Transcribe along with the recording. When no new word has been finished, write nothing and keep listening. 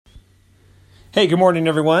Hey, good morning,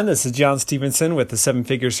 everyone. This is John Stevenson with the Seven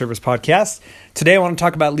Figure Service Podcast. Today, I want to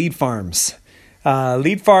talk about lead farms.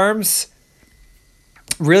 Lead farms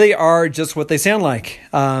really are just what they sound like.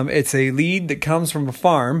 It's a lead that comes from a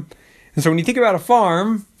farm. And so when you think about a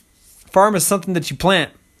farm is something that you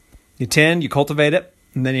plant. You tend, you cultivate it,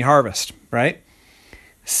 and then you harvest, right?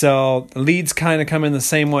 So leads kind of come in the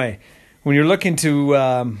same way. When you're looking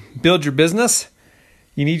to build your business,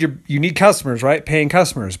 you need customers, right? Paying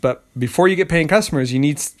customers. But before you get paying customers, you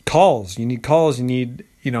need calls. You need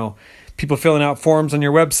people filling out forms on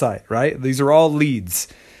your website, right? These are all leads.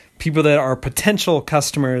 People that are potential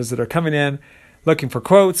customers that are coming in, looking for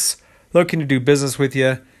quotes, looking to do business with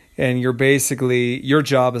you, and your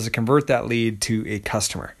job is to convert that lead to a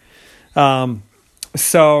customer.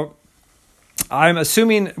 So I'm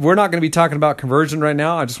assuming we're not going to be talking about conversion right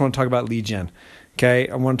now. I just want to talk about lead gen. Okay.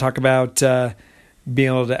 I want to talk about being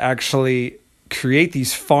able to actually create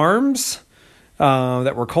these farms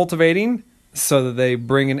that we're cultivating so that they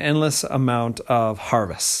bring an endless amount of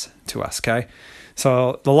harvests to us. Okay.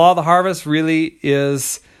 So the law of the harvest really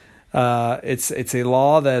is, it's a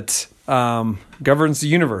law that governs the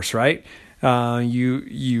universe, right?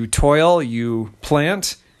 You toil, you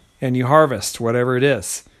plant, and you harvest whatever it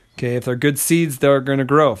is. Okay. If they're good seeds, they're going to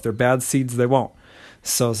grow. If they're bad seeds, they won't.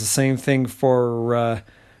 So it's the same thing for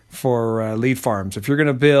lead farms. If you're going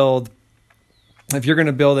to build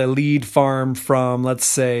a lead farm from, let's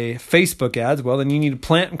say, Facebook ads, well, then you need to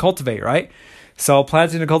plant and cultivate, right? So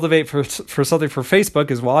planting and cultivate for something for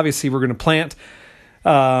Facebook is, well, obviously we're going to plant,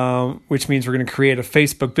 which means we're going to create a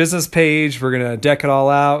Facebook business page. We're going to deck it all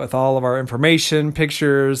out with all of our information,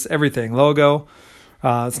 pictures, everything, logo.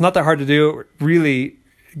 It's not that hard to do. Really,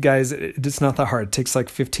 guys, it's not that hard. It takes like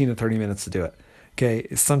 15 to 30 minutes to do it. Okay,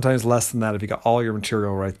 it's sometimes less than that if you got all your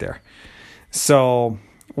material right there. So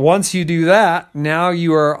once you do that, now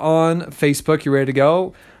you are on Facebook. You're ready to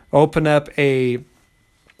go. Open up go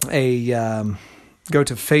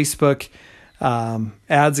to Facebook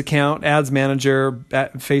ads account, ads manager,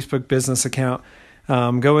 Facebook business account.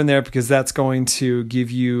 Go in there because that's going to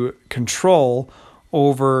give you control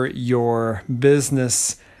over your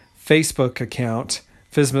business Facebook account,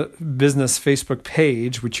 business Facebook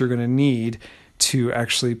page, which you're going to need to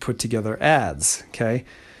actually put together ads. Okay.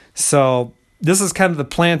 So this is kind of the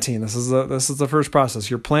planting. This is the first process.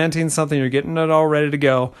 You're planting something, you're getting it all ready to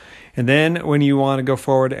go. And then when you want to go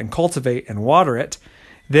forward and cultivate and water it,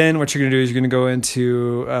 then what you're going to do is you're going to go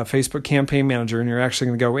into Facebook Campaign Manager, and you're actually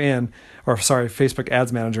going to go in, Facebook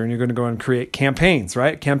Ads Manager, and you're going to go and create campaigns,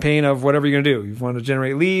 right? Campaign of whatever you're going to do. You want to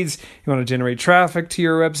generate leads, you want to generate traffic to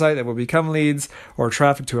your website that will become leads, or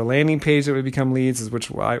traffic to a landing page that will become leads, which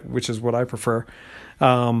is what I prefer.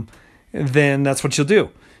 Then that's what you'll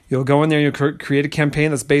do. You'll go in there and you'll create a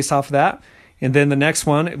campaign that's based off of that. And then the next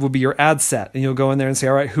one, it will be your ad set. And you'll go in there and say,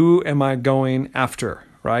 all right, who am I going after,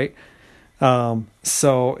 right?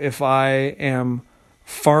 So if I am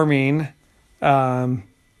farming and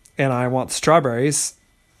I want strawberries,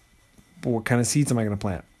 what kind of seeds am I going to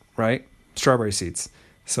plant, right? Strawberry seeds.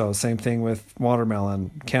 So same thing with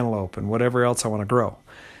watermelon, cantaloupe, and whatever else I want to grow.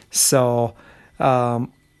 So I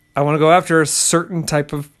want to go after a certain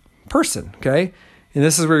type of person, okay? And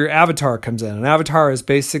this is where your avatar comes in. An avatar is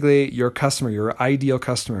basically your customer, your ideal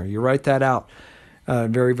customer. You write that out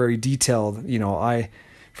very, very detailed.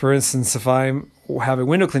 For instance, if I have a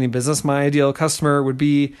window cleaning business, my ideal customer would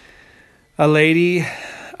be a lady,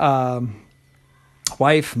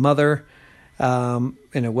 wife, mother,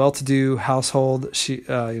 in a well-to-do household.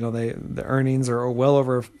 The earnings are well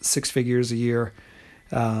over 6 figures a year.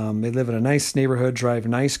 They live in a nice neighborhood, drive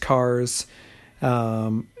nice cars.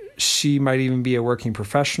 She might even be a working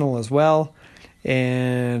professional as well.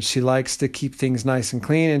 And she likes to keep things nice and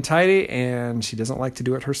clean and tidy, and she doesn't like to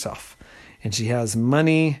do it herself. And she has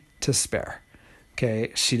money to spare. Okay,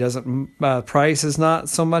 price is not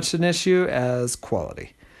so much an issue as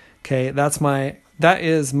quality. Okay, that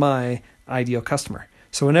is my ideal customer.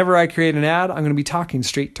 So whenever I create an ad, I'm going to be talking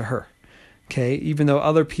straight to her. Okay, even though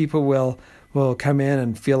other people will come in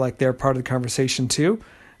and feel like they're part of the conversation too,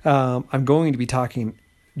 I'm going to be talking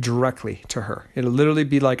directly to her. It'll literally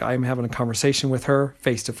be like I'm having a conversation with her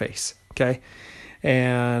face to face. Okay,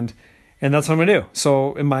 and that's what I'm gonna do.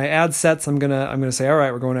 So in my ad sets, I'm gonna say, all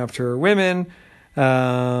right, we're going after women,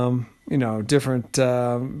 different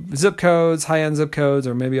zip codes, high-end zip codes,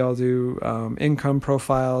 or maybe I'll do income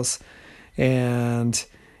profiles, and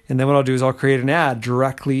then what I'll do is I'll create an ad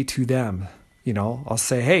directly to them. I'll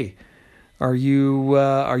say, hey, are you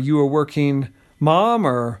a working mom,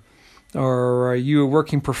 or are you a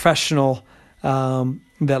working professional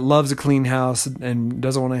that loves a clean house and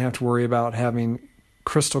doesn't want to have to worry about having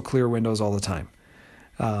crystal clear windows all the time.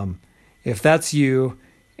 If that's you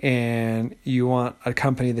and you want a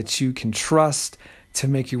company that you can trust to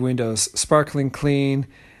make your windows sparkling clean,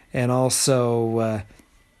 and also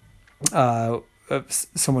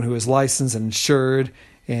someone who is licensed and insured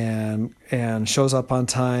and shows up on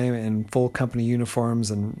time in full company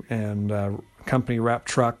uniforms and company wrapped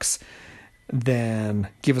trucks, then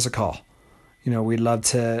give us a call. We'd love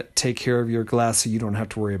to take care of your glass so you don't have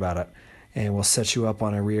to worry about it, and we'll set you up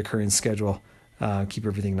on a reoccurring schedule. Keep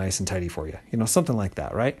everything nice and tidy for you. Something like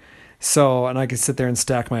that, right? So, and I could sit there and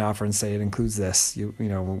stack my offer and say it includes this.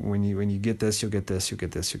 When you get this, you'll get this, you'll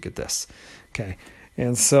get this, you'll get this. Okay.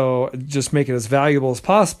 And so just make it as valuable as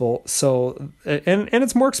possible. So, and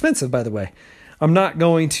it's more expensive, by the way. I'm not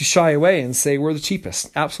going to shy away and say we're the cheapest.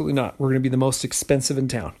 Absolutely not. We're going to be the most expensive in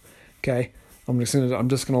town. Okay. I'm just going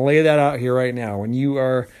to lay that out here right now. When you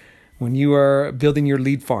are building your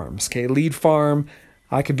lead farms, okay, lead farm,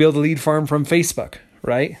 I could build a lead farm from Facebook,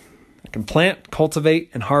 right? I can plant, cultivate,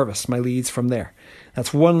 and harvest my leads from there.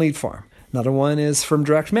 That's one lead farm. Another one is from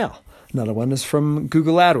direct mail. Another one is from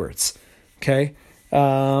Google AdWords. Okay.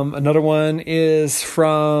 Another one is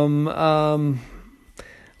from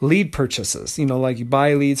lead purchases. Like you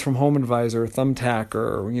buy leads from Home Advisor, Thumbtack,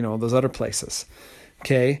 or those other places.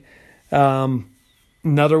 Okay.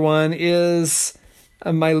 Another one is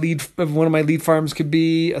one of my lead farms could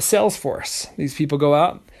be a Salesforce. These people go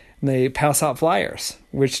out and they pass out flyers,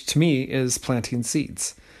 which to me is planting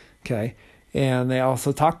seeds. Okay. And they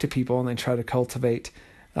also talk to people and they try to cultivate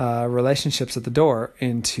relationships at the door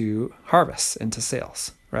into harvests, into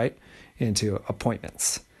sales, right? Into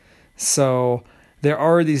appointments. So there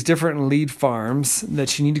are these different lead farms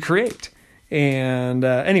that you need to create. And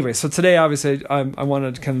anyway, so today, obviously, I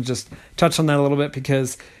wanted to kind of just touch on that a little bit,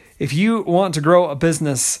 because if you want to grow a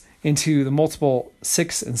business into the multiple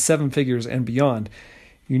 6 and 7 figures and beyond,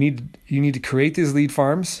 you need to create these lead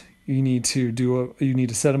farms. You need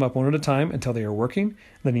to set them up one at a time until they are working.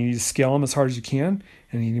 Then you need to scale them as hard as you can,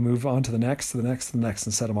 and you need to move on to the next, to the next, to the next,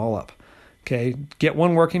 and set them all up. Okay, get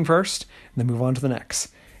one working first, and then move on to the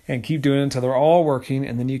next, and keep doing it until they're all working,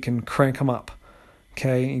 and then you can crank them up.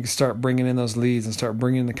 Okay, you can start bringing in those leads and start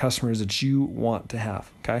bringing in the customers that you want to have.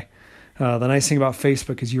 Okay, the nice thing about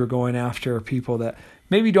Facebook is you are going after people that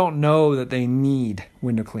maybe don't know that they need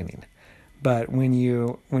window cleaning. But when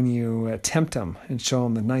you tempt them and show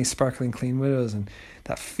them the nice, sparkling, clean windows and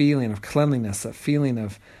that feeling of cleanliness, that feeling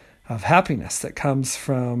of happiness that comes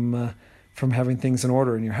from having things in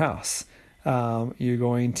order in your house, you're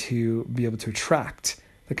going to be able to attract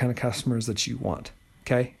the kind of customers that you want.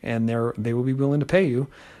 Okay, and they will be willing to pay you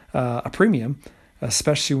a premium,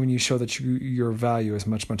 especially when you show that your value is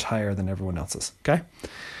much, much higher than everyone else's. Okay,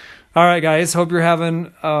 all right, guys. Hope you're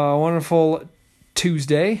having a wonderful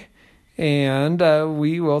Tuesday. And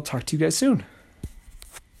we will talk to you guys soon.